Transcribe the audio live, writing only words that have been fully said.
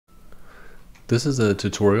This is a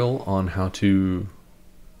tutorial on how to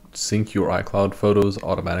sync your iCloud photos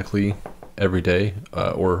automatically every day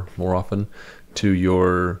or more often to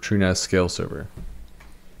your TrueNAS Scale server.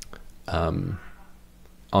 On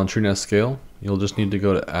TrueNAS Scale, you'll just need to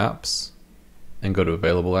go to Apps and go to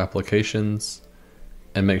Available Applications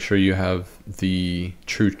and make sure you have the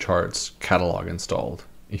TrueCharts catalog installed.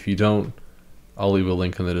 If you don't, I'll leave a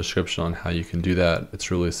link in the description on how you can do that. It's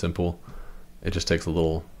really simple. It just takes a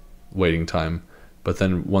little waiting time. But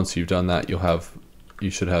then once you've done that, you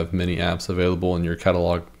should have many apps available in your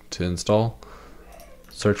catalog to install.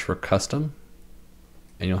 Search for custom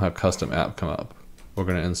and you'll have custom app come up. We're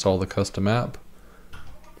going to install the custom app.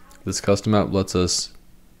 This custom app lets us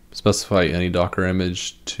specify any Docker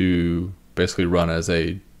image to basically run as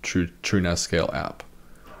a TrueNAS Scale app.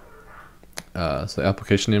 So the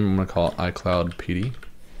application name I'm going to call icloudpd.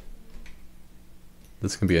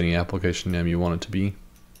 This can be any application name you want it to be.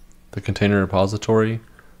 The container repository,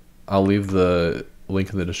 I'll leave the link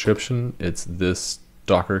in the description. It's this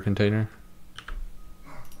Docker container.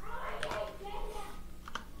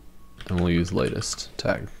 And we'll use latest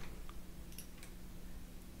tag.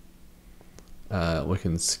 We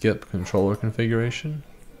can skip controller configuration.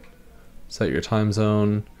 Set your time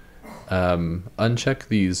zone. Uncheck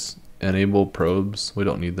these enable probes. We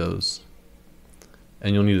don't need those.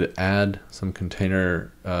 And you'll need to add some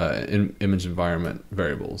container image environment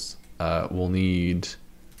variables. We'll need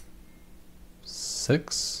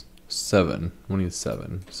 7. We'll need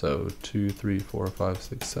 7. So 2, 3, 4, 5,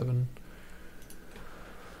 6, 7.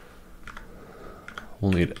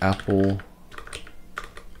 We'll need Apple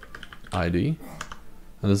ID.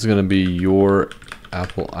 And this is going to be your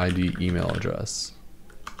Apple ID email address.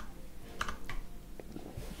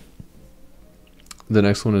 The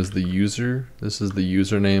next one is the user. This is the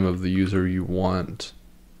username of the user you want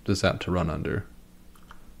this app to run under.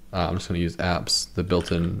 I'm just going to use apps, the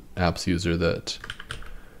built-in apps user that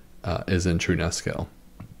is in TrueNAS Scale.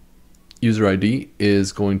 User ID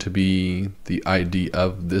is going to be the ID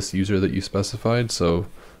of this user that you specified. So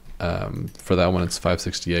for that one, it's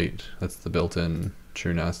 568. That's the built-in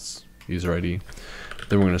TrueNAS user ID.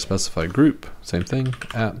 Then we're going to specify group, same thing,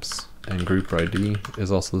 apps, and group ID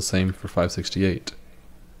is also the same for 568.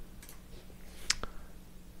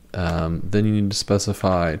 Then you need to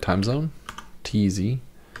specify time zone, TZ.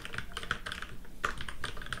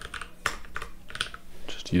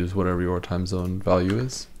 Just use whatever your time zone value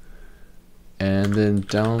is. And then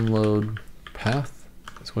download path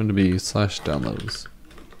is going to be /downloads.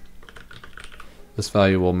 This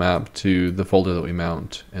value will map to the folder that we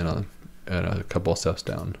mount in a couple of steps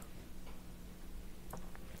down.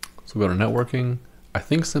 So go to networking. I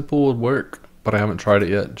think simple would work, but I haven't tried it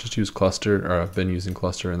yet. Just use cluster, or I've been using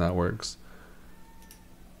cluster and that works.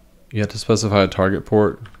 You have to specify a target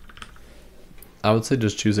port. I would say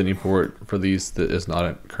just choose any port for these that is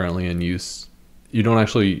not currently in use. You don't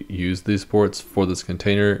actually use these ports for this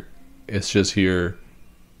container. It's just here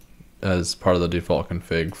as part of the default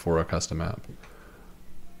config for a custom app.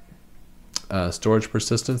 Storage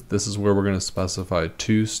persistence. This is where we're going to specify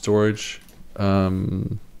 2 storage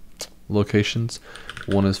locations.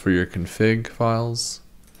 One is for your config files.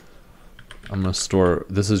 I'm going to store,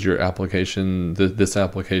 this is your application, this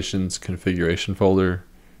application's configuration folder.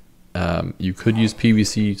 You could use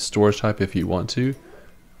PVC storage type if you want to,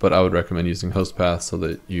 but I would recommend using host path so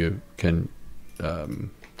that you can,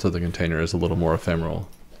 so the container is a little more ephemeral.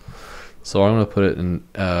 So I'm going to put it in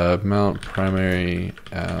mount primary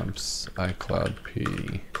apps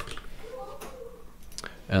icloudpd.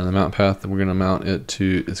 And the mount path that we're going to mount it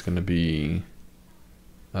to is going to be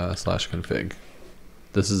 /config.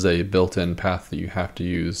 This is a built-in path that you have to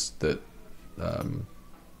use that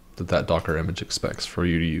that Docker image expects for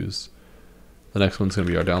you to use. The next one's going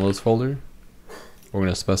to be our downloads folder. We're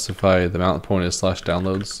going to specify the mount point is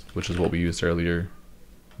 /downloads, which is what we used earlier.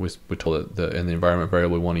 We told it that in the environment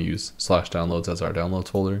variable we want to use /downloads as our downloads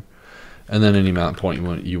folder, and then any mount point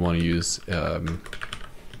you want to use on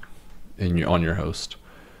your host.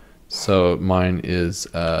 So mine is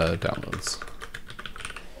downloads.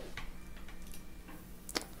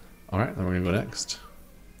 All right, then we're gonna go next.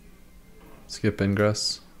 Skip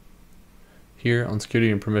ingress. Here on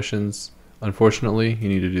security and permissions, unfortunately, you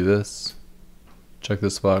need to do this. Check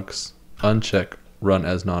this box. Uncheck run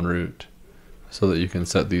as non-root so that you can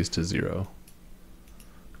set these to 0.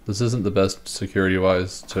 This isn't the best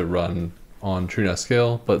security-wise to run on TrueNAS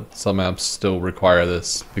Scale, but some apps still require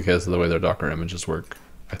this because of the way their Docker images work,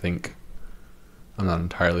 I think. I'm not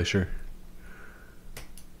entirely sure.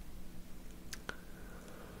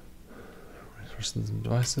 Resources and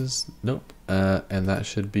devices, nope. And that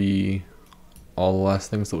should be all the last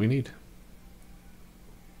things that we need.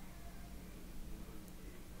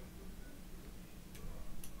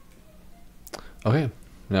 Okay,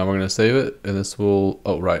 now we're going to save it, and this will,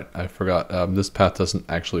 oh right, I forgot, this path doesn't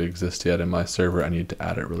actually exist yet in my server. I need to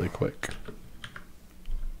add it really quick.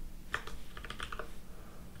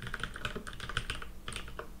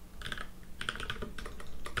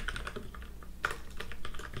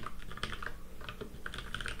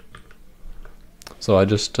 So I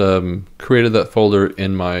just created that folder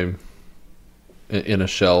in a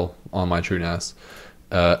shell on my TrueNAS,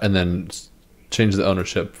 and then changed the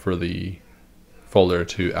ownership for the folder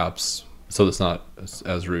to apps, so it's not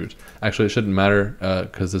as root. Actually, it shouldn't matter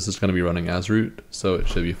because this is going to be running as root, so it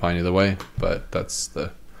should be fine either way. But that's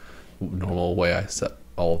the normal way I set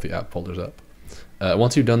all of the app folders up.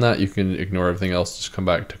 Once you've done that, you can ignore everything else. Just come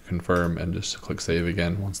back to confirm and just click save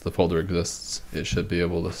again. Once the folder exists, it should be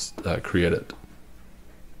able to create it.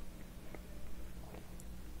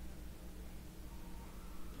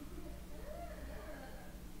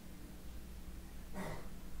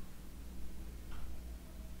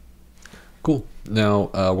 Cool. Now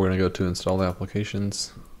we're going to go to install the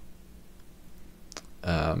applications.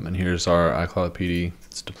 And here's our icloudpd.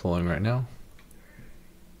 It's deploying right now.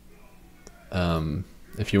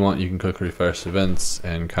 If you want, you can click refresh events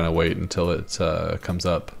and kind of wait until it comes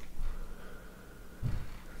up.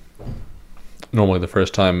 Normally the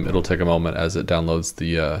first time it'll take a moment as it downloads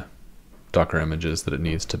the Docker images that it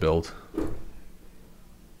needs to build.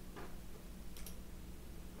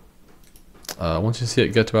 Once you see it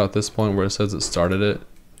get to about this point where it says it started it,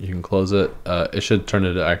 you can close it. It should turn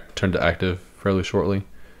to active fairly shortly.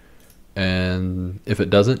 And if it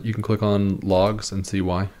doesn't, you can click on logs and see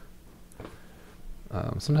why.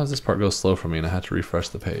 Sometimes this part goes slow for me and I have to refresh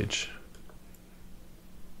the page.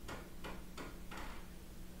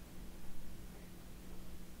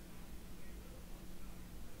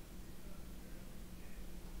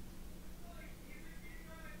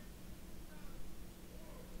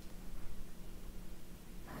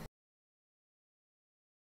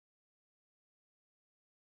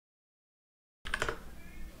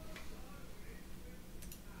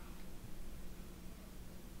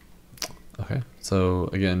 Okay, so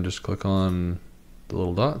again, just click on the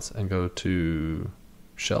little dots and go to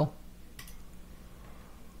shell.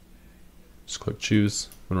 Just click choose.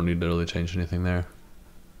 We don't need to really change anything there.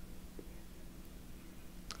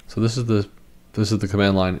 So this is the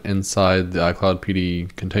command line inside the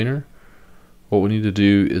icloudpd container. What we need to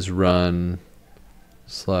do is run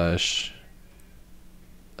slash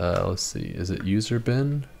let's see, is it user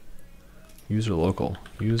bin? User local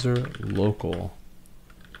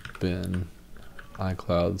bin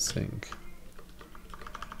iCloud sync.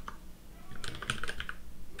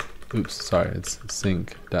 Oops, sorry, it's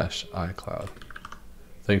sync-icloud.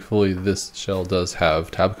 Thankfully, this shell does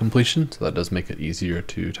have tab completion, so that does make it easier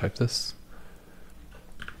to type this.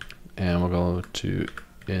 And we'll go to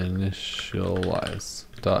initialize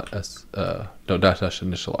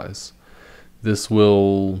 .initialize. This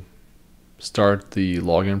will start the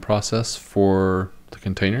login process for the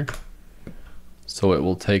container. So it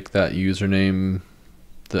will take that username,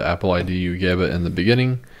 the Apple ID you gave it in the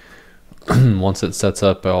beginning. Once it sets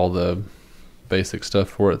up all the basic stuff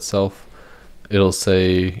for itself, it'll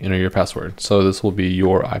say enter your password. So this will be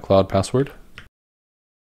your iCloud password.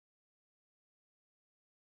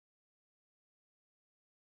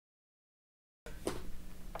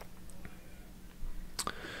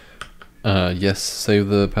 Yes, save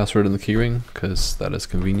the password in the keyring because that is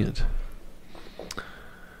convenient.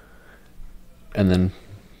 And then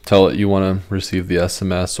tell it you want to receive the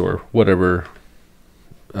SMS or whatever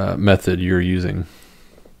method you're using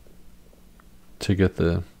to get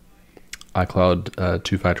the iCloud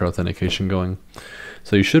two-factor authentication going.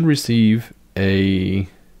 So you should receive a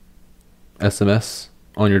SMS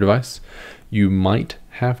on your device. You might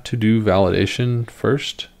have to do validation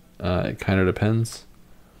first. It kind of depends.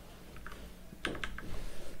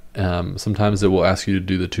 Sometimes it will ask you to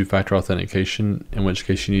do the two-factor authentication, in which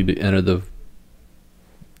case you need to enter the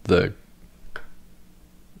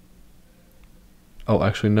oh,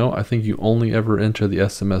 actually no, I think you only ever enter the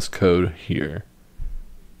SMS code here.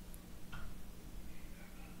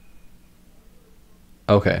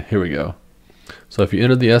 Okay, here we go. So if you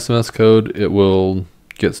enter the SMS code, it will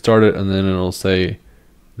get started, and then it'll say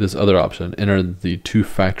this other option, enter the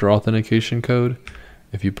two-factor authentication code.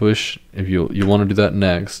 If you push, if you want to do that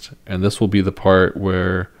next, and this will be the part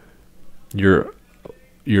where your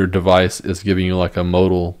device is giving you like a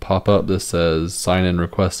modal pop-up that says sign in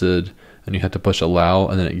requested, and you have to push allow,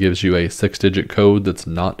 and then it gives you a 6-digit code that's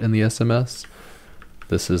not in the SMS.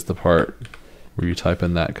 This is the part where you type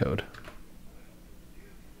in that code.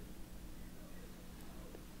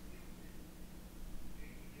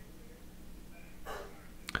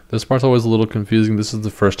 This part's always a little confusing. This is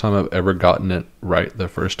the first time I've ever gotten it right the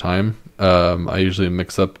first time. I usually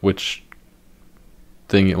mix up which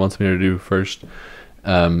thing it wants me to do first.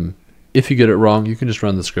 If you get it wrong, you can just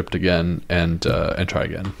run the script again and try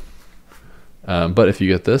again. But if you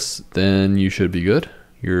get this, then you should be good.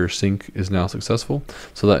 Your sync is now successful.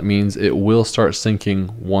 So that means it will start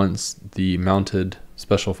syncing once the mounted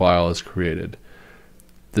special file is created.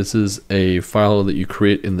 This is a file that you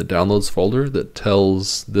create in the downloads folder that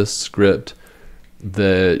tells this script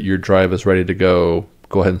that your drive is ready to go.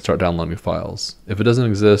 Go ahead and start downloading files. If it doesn't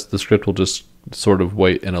exist, the script will just sort of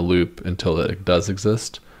wait in a loop until it does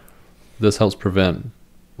exist. This helps prevent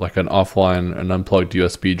like an offline, an unplugged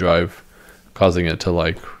USB drive causing it to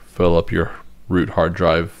like fill up your root hard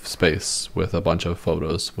drive space with a bunch of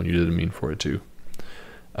photos when you didn't mean for it to.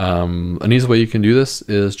 An easy way you can do this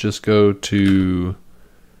is just go to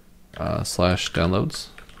 /downloads,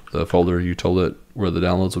 the folder you told it where the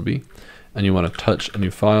downloads would be, and you want to touch a new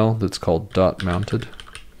file that's called .mounted,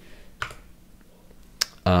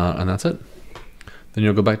 and that's it. Then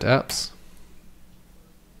you'll go back to apps,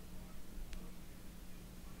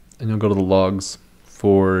 and you'll go to the logs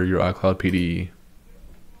for your icloudpd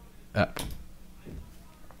app.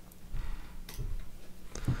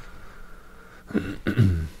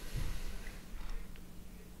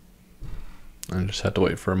 I just have to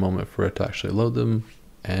wait for a moment for it to actually load them,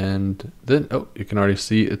 and then you can already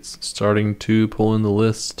see it's starting to pull in the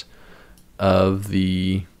list of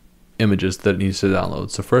the images that it needs to download.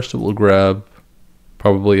 So first it will grab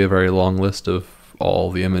probably a very long list of all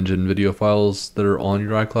the image and video files that are on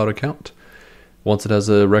your iCloud account. Once it has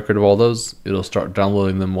a record of all those, it'll start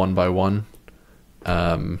downloading them one by one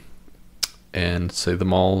and save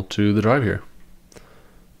them all to the drive here.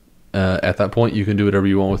 At that point, you can do whatever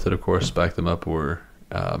you want with it, of course, back them up or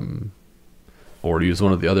use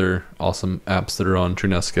one of the other awesome apps that are on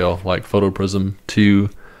TrueNAS Scale, like Photo Prism, to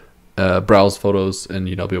browse photos and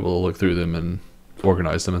be able to look through them and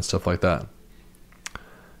organize them and stuff like that.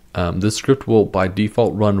 This script will by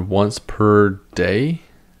default run once per day.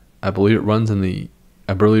 I believe it runs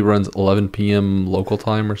runs 11 p.m. local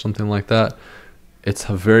time or something like that. It's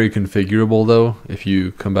very configurable though. If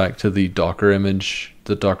you come back to the Docker image,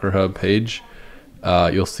 the Docker Hub page,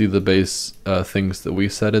 you'll see the base things that we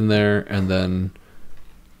set in there, and then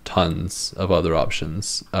tons of other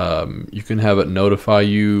options. You can have it notify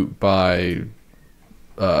you by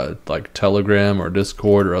like Telegram or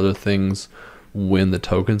Discord or other things when the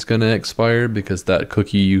token's going to expire, because that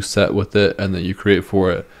cookie you set with it and that you create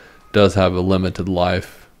for it does have a limited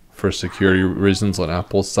life for security reasons on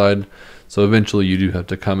Apple's side. So eventually you do have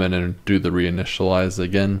to come in and do the reinitialize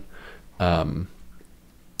again.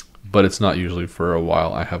 But it's not usually for a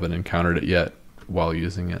while. I haven't encountered it yet while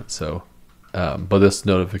using it. So, but this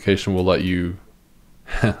notification will let you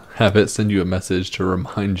have it send you a message to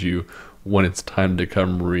remind you when it's time to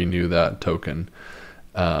come renew that token.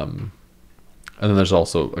 And then there's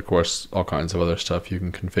also, of course, all kinds of other stuff you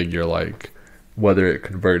can configure, like whether it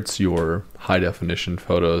converts your high definition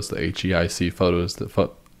photos, the HEIC photos that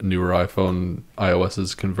newer iPhone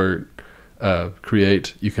iOS's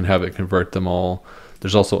create. You can have it convert them all.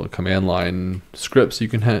 There's also a command line scripts you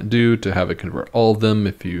can do to have it convert all of them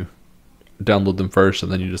if you download them first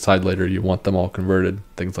and then you decide later you want them all converted,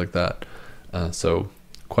 things like that. So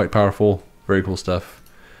quite powerful, very cool stuff.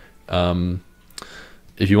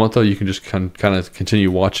 If you want though, you can just kind of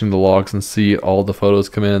continue watching the logs and see all the photos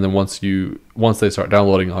come in, and then once they start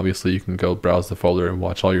downloading, obviously you can go browse the folder and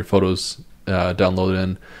watch all your photos download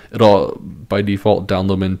in. It'll by default download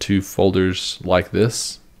them into folders like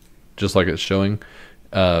this, just like it's showing,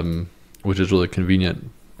 which is really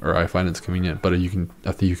convenient, or I find it's convenient. But I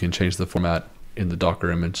think you can change the format in the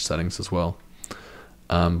Docker image settings as well.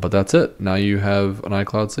 But that's it. Now you have an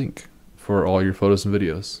iCloud sync for all your photos and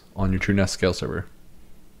videos on your TrueNAS Scale server.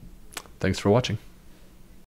 Thanks for watching.